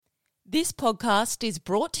This podcast is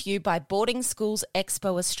brought to you by Boarding Schools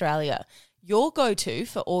Expo Australia, your go-to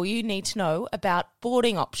for all you need to know about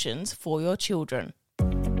boarding options for your children.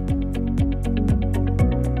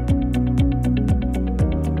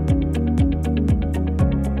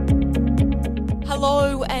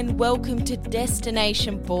 Hello and welcome to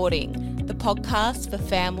Destination Boarding, the podcast for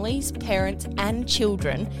families, parents and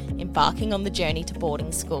children embarking on the journey to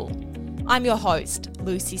boarding school. I'm your host,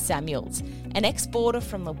 Lucy Samuels, an ex-boarder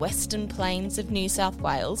from the Western Plains of New South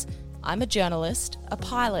Wales. I'm a journalist, a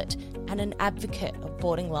pilot and an advocate of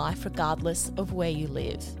boarding life regardless of where you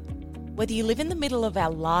live. Whether you live in the middle of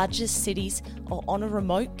our largest cities or on a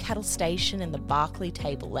remote cattle station in the Barkly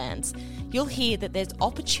Tablelands, you'll hear that there's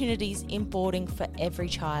opportunities in boarding for every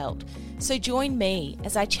child. So join me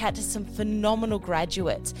as I chat to some phenomenal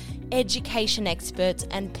graduates, education experts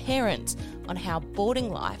and parents on how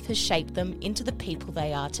boarding life has shaped them into the people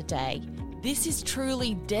they are today. This is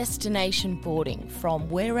truly destination boarding from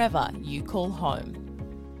wherever you call home.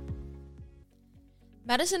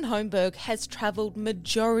 Maddison Hohnberg has travelled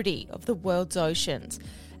majority of the world's oceans.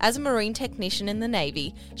 As a marine technician in the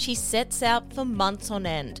Navy, she sets out for months on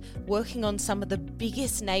end, working on some of the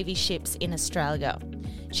biggest Navy ships in Australia.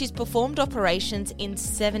 She's performed operations in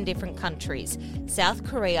 7 different countries: South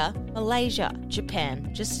Korea, Malaysia, Japan,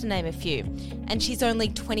 just to name a few, and she's only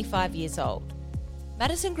 25 years old.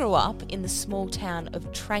 Maddison grew up in the small town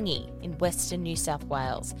of Trangie in Western New South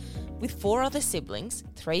Wales. With 4 other siblings,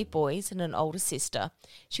 3 boys and an older sister,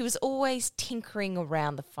 she was always tinkering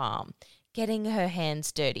around the farm, getting her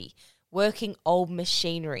hands dirty, working old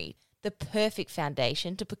machinery, the perfect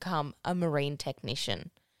foundation to become a marine technician.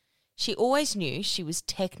 She always knew she was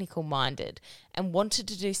technical minded and wanted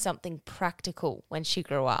to do something practical when she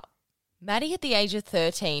grew up. Maddie, at the age of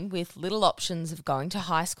 13, with little options of going to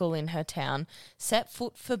high school in her town, set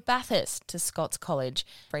foot for Bathurst to Scots College,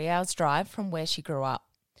 3 hours drive from where she grew up.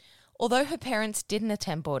 Although her parents didn't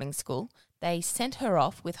attend boarding school, they sent her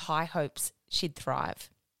off with high hopes she'd thrive.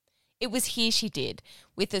 It was here she did.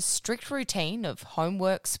 With a strict routine of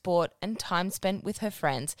homework, sport and time spent with her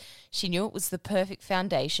friends, she knew it was the perfect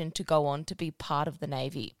foundation to go on to be part of the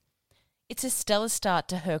Navy. It's a stellar start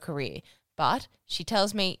to her career, but she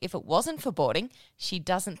tells me if it wasn't for boarding, she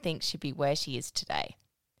doesn't think she'd be where she is today.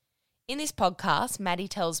 In this podcast, Maddie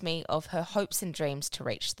tells me of her hopes and dreams to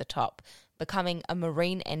reach the top, becoming a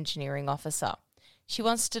marine engineering officer. She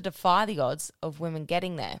wants to defy the odds of women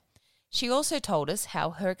getting there. She also told us how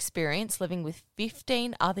her experience living with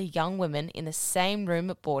 15 other young women in the same room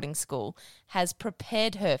at boarding school has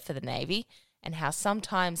prepared her for the Navy, and how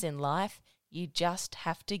sometimes in life you just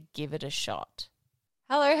have to give it a shot.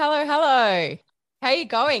 Hello. How are you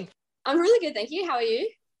going? I'm really good, thank you. How are you?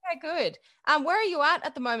 Yeah, good. Where are you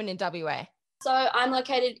at the moment in WA? So I'm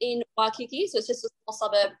located in Waikiki, so it's just a small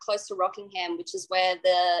suburb close to Rockingham, which is where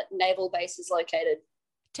the naval base is located.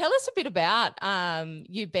 Tell us a bit about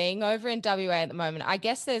you being over in WA at the moment. I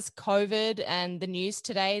guess there's COVID and the news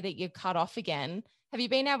today that you're cut off again. Have you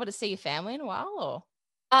been able to see your family in a while? Or?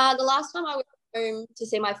 The last time I went home to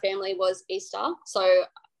see my family was Easter, so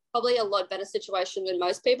probably a lot better situation than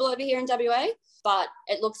most people over here in WA. But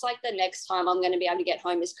it looks like the next time I'm going to be able to get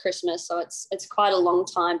home is Christmas, so it's quite a long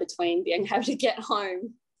time between being able to get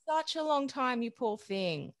home. Such a long time, you poor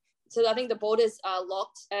thing. So I think the borders are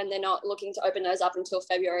locked and they're not looking to open those up until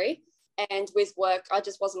February. And with work, I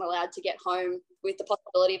just wasn't allowed to get home with the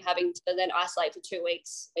possibility of having to then isolate for 2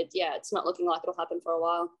 weeks. It's not looking like it'll happen for a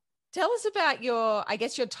while. Tell us about your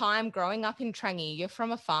time growing up in Trangie. You're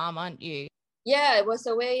from a farm, aren't you? Yeah, well,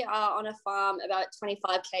 so we are on a farm about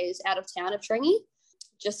 25 k's out of town of Trangie.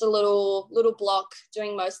 Just a little block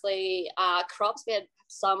doing mostly crops. We had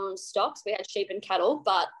some stocks. We had sheep and cattle,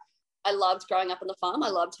 but I loved growing up on the farm. I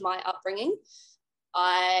loved my upbringing.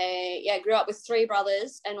 I grew up with 3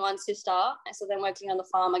 brothers and 1 sister. And so then working on the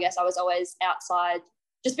farm, I guess I was always outside,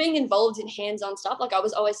 just being involved in hands-on stuff. Like I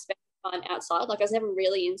was always spending time outside. Like I was never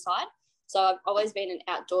really inside. So I've always been an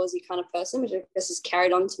outdoorsy kind of person, which I guess has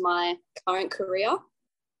carried on to my current career.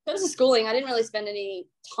 In terms of schooling, I didn't really spend any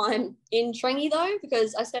time in Trangie though,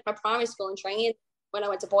 because I spent my primary school in Trangie. When I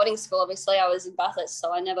went to boarding school, obviously I was in Bathurst,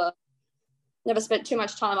 so I never spent too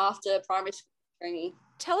much time after primary school in Trangie.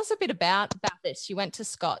 Tell us a bit about Bathurst. You went to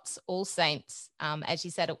Scots, All Saints, as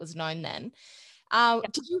you said it was known then.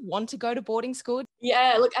 Did you want to go to boarding school?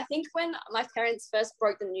 Yeah, look, I think when my parents first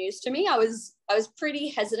broke the news to me, I was pretty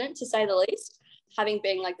hesitant, to say the least, having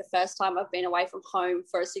been like the first time I've been away from home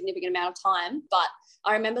for a significant amount of time. But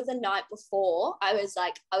I remember the night before, I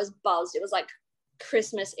was buzzed. It was like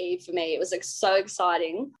Christmas Eve for me. It was like so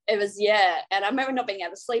exciting. It was, yeah. And I remember not being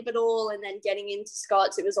able to sleep at all. And then getting into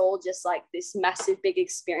Scots, it was all just like this massive, big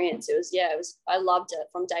experience. It was, I loved it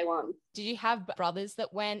from day one. Did you have brothers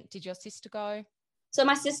that went? Did your sister go? So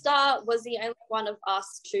my sister was the only one of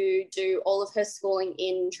us to do all of her schooling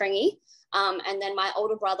in Trengy. And then my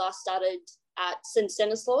older brother started at St.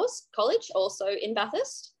 Stanislaus College, also in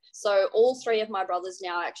Bathurst. So all three of my brothers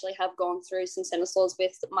now actually have gone through St. Stanislaus,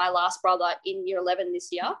 with my last brother in year 11 this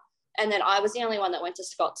year. And then I was the only one that went to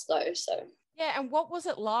Scots though. So yeah, and what was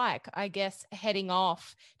it like, I guess, heading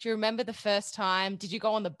off? Do you remember the first time? Did you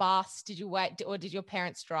go on the bus? Did you wait, or did your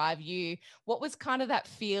parents drive you? What was kind of that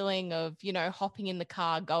feeling of, hopping in the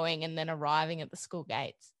car, going, and then arriving at the school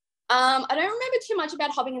gates? I don't remember too much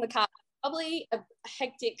about hopping in the car. Probably a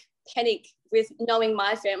hectic panic with knowing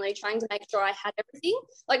my family, trying to make sure I had everything.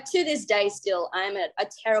 Like to this day still, I'm a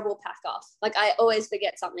terrible packer. Like I always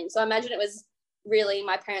forget something. So I imagine it was really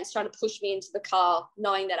my parents trying to push me into the car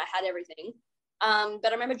knowing that I had everything. But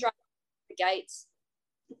I remember driving the gates,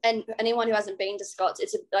 and anyone who hasn't been to Scots,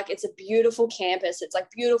 it's a beautiful campus. It's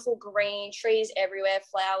like beautiful green, trees everywhere,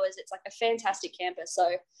 flowers. It's like a fantastic campus. So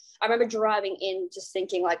I remember driving in just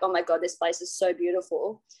thinking like, oh my God, this place is so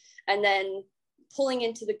beautiful. And then pulling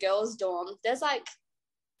into the girls' dorm, there's like,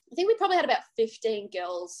 I think we probably had about 15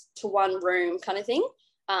 girls to one room kind of thing.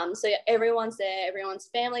 So yeah, everyone's there, everyone's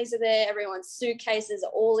families are there, everyone's suitcases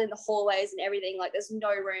are all in the hallways and everything. Like there's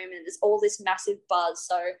no room and there's all this massive buzz.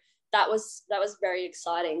 So that was very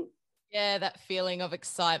exciting. Yeah, that feeling of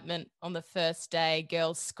excitement on the first day,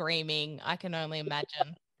 girls screaming, I can only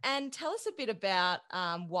imagine. And tell us a bit about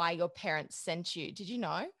why your parents sent you. Did you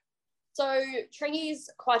know? So Trengy's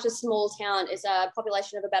quite a small town. It's a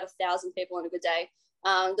population of about 1,000 people on a good day.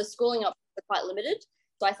 The schooling options are quite limited.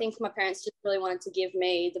 So I think my parents just really wanted to give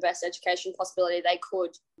me the best education possibility they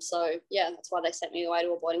could. So yeah, that's why they sent me away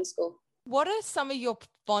to a boarding school. What are some of your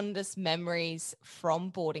fondest memories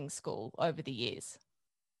from boarding school over the years?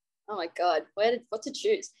 Oh my God, what to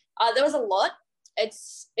choose? There was a lot. It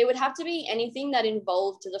would have to be anything that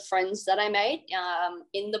involved the friends that I made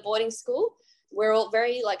in the boarding school. We're all a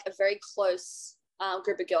very close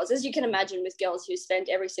group of girls, as you can imagine, with girls who spend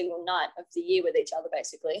every single night of the year with each other,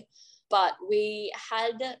 basically. But we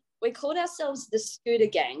called ourselves the Scooter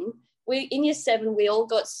Gang. In year 7, we all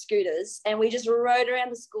got scooters and we just rode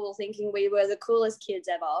around the school thinking we were the coolest kids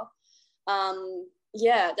ever.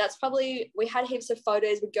 Yeah, we had heaps of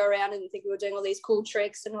photos. We'd go around and think we were doing all these cool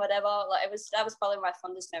tricks and whatever. Like that was probably my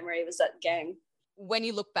fondest memory, was that gang. When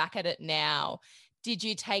you look back at it now, did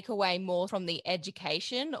you take away more from the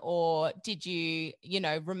education, or did you,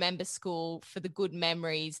 remember school for the good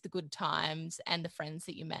memories, the good times, and the friends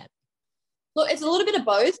that you met? Look, it's a little bit of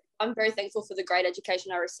both. I'm very thankful for the great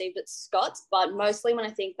education I received at Scots, but mostly when I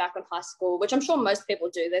think back on high school, which I'm sure most people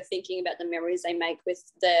do, they're thinking about the memories they make with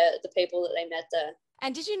the people that they met there.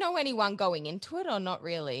 And did you know anyone going into it, or not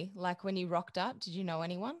really? Like when you rocked up, did you know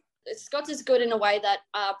anyone? Scots is good in a way that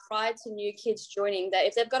prior to new kids joining, that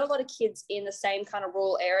if they've got a lot of kids in the same kind of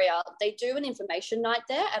rural area, they do an information night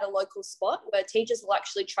there at a local spot where teachers will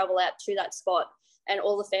actually travel out to that spot, and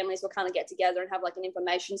all the families will kind of get together and have like an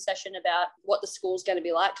information session about what the school's going to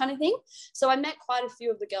be like, kind of thing. So I met quite a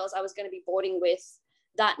few of the girls I was going to be boarding with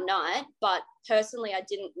that night, but personally I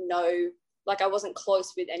didn't know, like I wasn't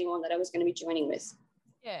close with anyone that I was going to be joining with.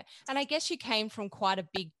 Yeah. And I guess you came from quite a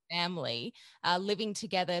big family, living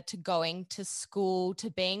together, to going to school,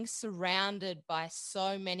 to being surrounded by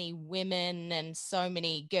so many women and so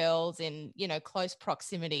many girls in, close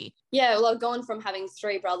proximity. Yeah, well, I've gone from having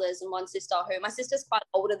 3 brothers and 1 sister, who my sister's quite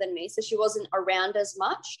older than me, so she wasn't around as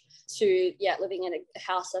much, to, living in a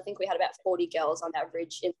house. I think we had about 40 girls on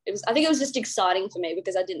average. I think it was just exciting for me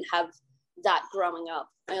because I didn't have that growing up.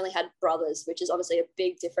 I only had brothers, which is obviously a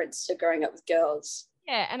big difference to growing up with girls.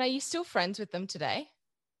 Yeah. And are you still friends with them today?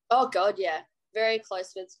 Oh, God, yeah. Very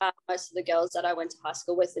close with most of the girls that I went to high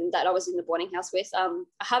school with and that I was in the boarding house with. I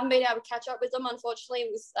haven't been able to catch up with them, unfortunately,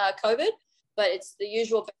 with COVID, but it's the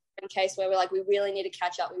usual case where we're like, we really need to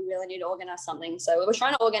catch up. We really need to organise something. So we're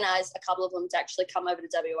trying to organise a couple of them to actually come over to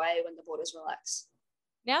WA when the borders relax.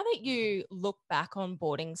 Now that you look back on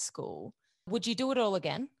boarding school, would you do it all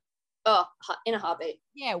again? Oh, in a heartbeat.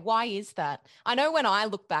 Yeah, why is that? I know when I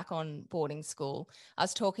look back on boarding school, I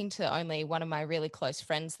was talking to only one of my really close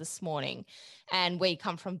friends this morning, and we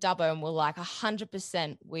come from Dubbo, and we're like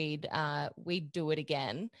 100% we'd do it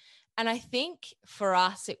again. And I think for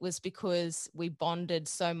us, it was because we bonded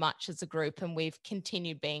so much as a group, and we've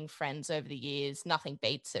continued being friends over the years. Nothing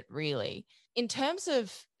beats it, really. In terms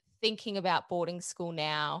of thinking about boarding school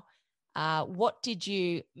now, what did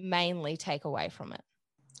you mainly take away from it?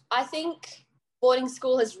 I think boarding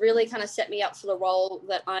school has really kind of set me up for the role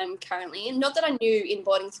that I'm currently in. Not that I knew in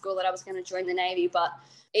boarding school that I was going to join the Navy, but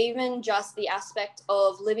even just the aspect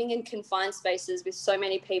of living in confined spaces with so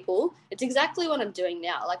many people, it's exactly what I'm doing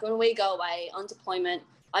now. Like when we go away on deployment,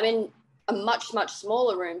 I'm in a much, much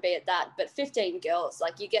smaller room, be it that, but 15 girls,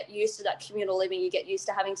 like you get used to that communal living, you get used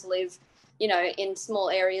to having to live, you know, in small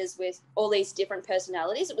areas with all these different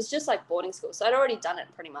personalities. It was just like boarding school. So I'd already done it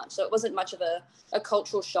pretty much. So it wasn't much of a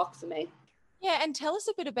cultural shock for me. Yeah, and tell us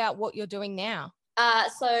a bit about what you're doing now.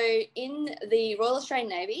 So in the Royal Australian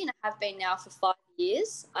Navy, and I have been now for 5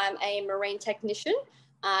 years, I'm a marine technician.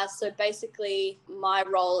 So basically my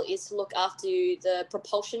role is to look after the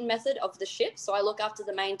propulsion method of the ship. So I look after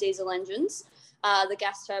the main diesel engines, the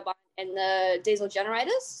gas turbine and the diesel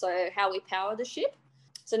generators. So how we power the ship.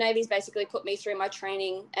 So Navy's basically put me through my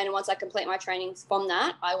training, and once I complete my training from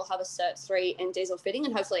that, I will have a Cert 3 in diesel fitting,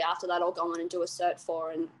 and hopefully after that I'll go on and do a Cert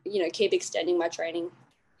 4 and, you know, keep extending my training.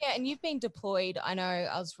 Yeah, and you've been deployed, I know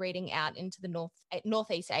I was reading, out into the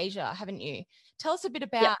Northeast Asia, haven't you? Tell us a bit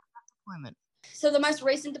about that deployment. So the most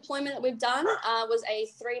recent deployment that we've done was a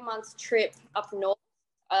 3-month trip up north.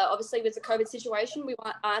 Obviously, with the COVID situation, we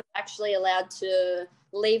aren't actually allowed to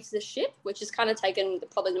leave the ship, which has kind of taken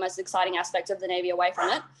probably the most exciting aspect of the Navy away from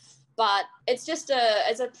it. But it's just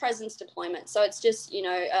it's a presence deployment. So it's just, you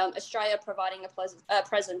know, Australia providing a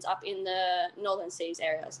presence up in the Northern Seas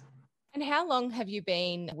areas. And how long have you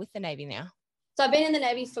been with the Navy now? So I've been in the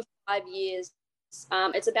Navy for 5 years.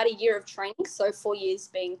 It's about a year of training, so 4 years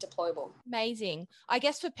being deployable. Amazing. I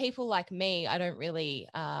guess for people like me, I don't really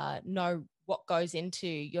know what goes into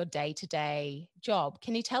your day-to-day job.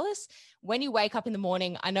 Can you tell us when you wake up in the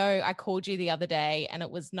morning? I know I called you the other day and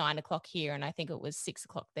it was 9 o'clock here, and I think it was 6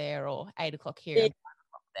 o'clock there, or 8 o'clock here and 5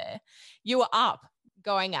 o'clock there. You were up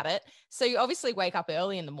going at it. So you obviously wake up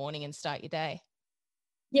early in the morning and start your day.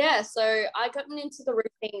 Yeah, so I gotten into the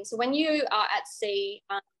routine. So when you are at sea,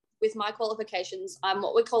 with my qualifications, I'm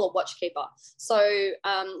what we call a watchkeeper. So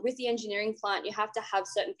with the engineering plant, you have to have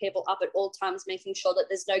certain people up at all times, making sure that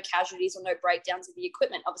there's no casualties or no breakdowns of the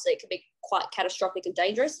equipment. Obviously, it could be quite catastrophic and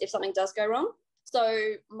dangerous if something does go wrong.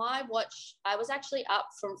 So my watch, I was actually up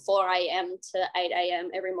from 4 a.m. to 8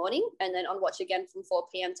 a.m. every morning, and then on watch again from 4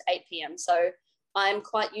 p.m. to 8 p.m. So I'm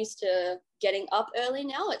quite used to getting up early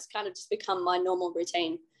now. It's kind of just become my normal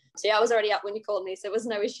routine. So yeah, I was already up when you called me, so there was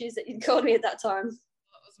no issues that you'd called me at that time.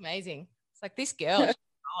 That was amazing. It's like, this girl.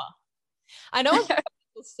 I know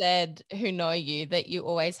people said who know you that you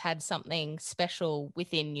always had something special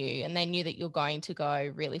within you, and they knew that you're going to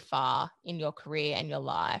go really far in your career and your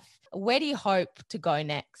life. Where do you hope to go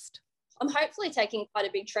next? I'm hopefully taking quite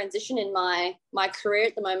a big transition in my career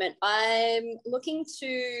at the moment. I'm looking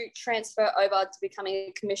to transfer over to becoming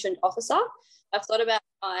a commissioned officer. I've thought about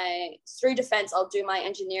through defence, I'll do my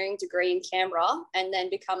engineering degree in Canberra and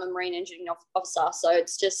then become a marine engineering officer. So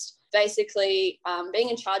it's just basically being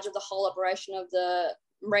in charge of the whole operation of the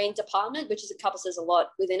marine department, which encompasses a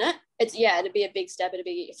lot within it. It'd be a big step. It'd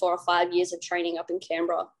be 4 or 5 years of training up in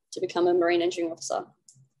Canberra to become a marine engineering officer.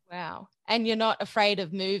 Wow. And you're not afraid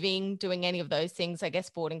of moving, doing any of those things? I guess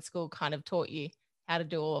boarding school kind of taught you how to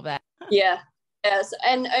do all of that. Yeah. Yes.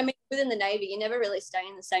 And I mean, within the Navy, you never really stay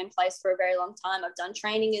in the same place for a very long time. I've done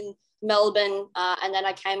training in Melbourne and then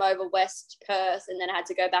I came over west Perth, and then I had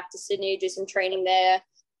to go back to Sydney, do some training there.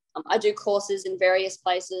 I do courses in various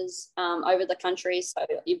places over the country. So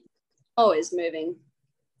you're always moving.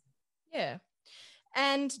 Yeah.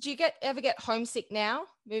 And do you ever get homesick now,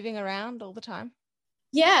 moving around all the time?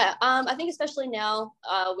 Yeah, I think especially now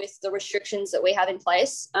with the restrictions that we have in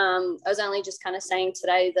place, I was only just kind of saying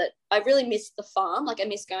today that I really miss the farm. Like I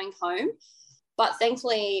miss going home. But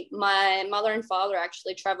thankfully, my mother and father are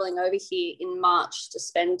actually traveling over here in March to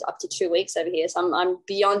spend up to 2 weeks over here. So I'm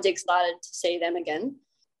beyond excited to see them again.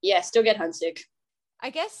 Yeah, still get homesick. I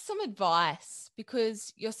guess some advice,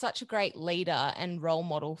 because you're such a great leader and role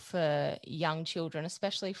model for young children,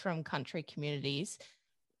 especially from country communities.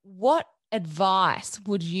 What advice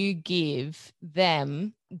would you give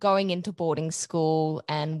them going into boarding school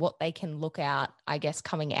and what they can look out, I guess,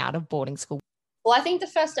 coming out of boarding school? Well, I think the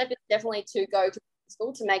first step is definitely to go to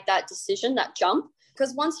school to make that decision, that jump.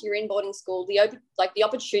 Because once you're in boarding school, the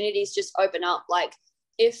opportunities just open up. Like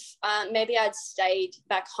if maybe I'd stayed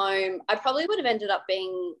back home, I probably would have ended up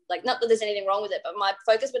being like, not that there's anything wrong with it, but my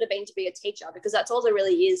focus would have been to be a teacher, because that's all there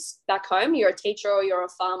really is back home. You're a teacher or you're a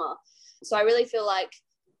farmer. So I really feel like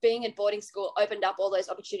being at boarding school opened up all those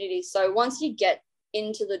opportunities. So once you get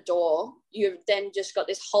into the door, you've then just got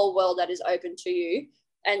this whole world that is open to you.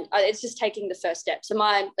 And it's just taking the first step. So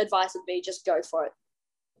my advice would be just go for it.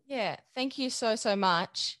 Yeah. Thank you so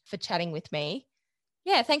much for chatting with me.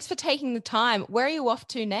 Yeah, thanks for taking the time. Where are you off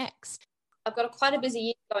to next? I've got quite a busy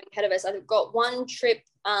year going ahead of us. I've got one trip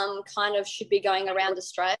kind of should be going around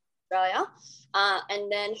Australia.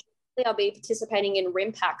 And then I'll be participating in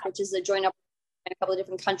RIMPAC, which is a joint up in a couple of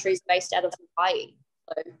different countries based out of Hawaii.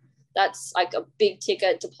 So that's like a big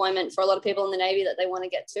ticket deployment for a lot of people in the Navy that they want to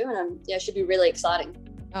get to. And it should be really exciting.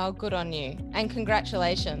 Oh, good on you. And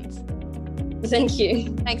congratulations. Thank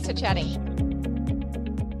you. Thanks for chatting.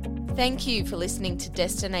 Thank you for listening to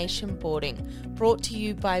Destination Boarding, brought to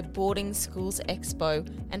you by Boarding Schools Expo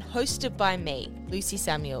and hosted by me, Lucy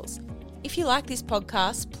Samuels. If you like this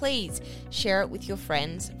podcast, please share it with your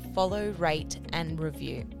friends, follow, rate, and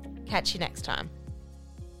review. Catch you next time.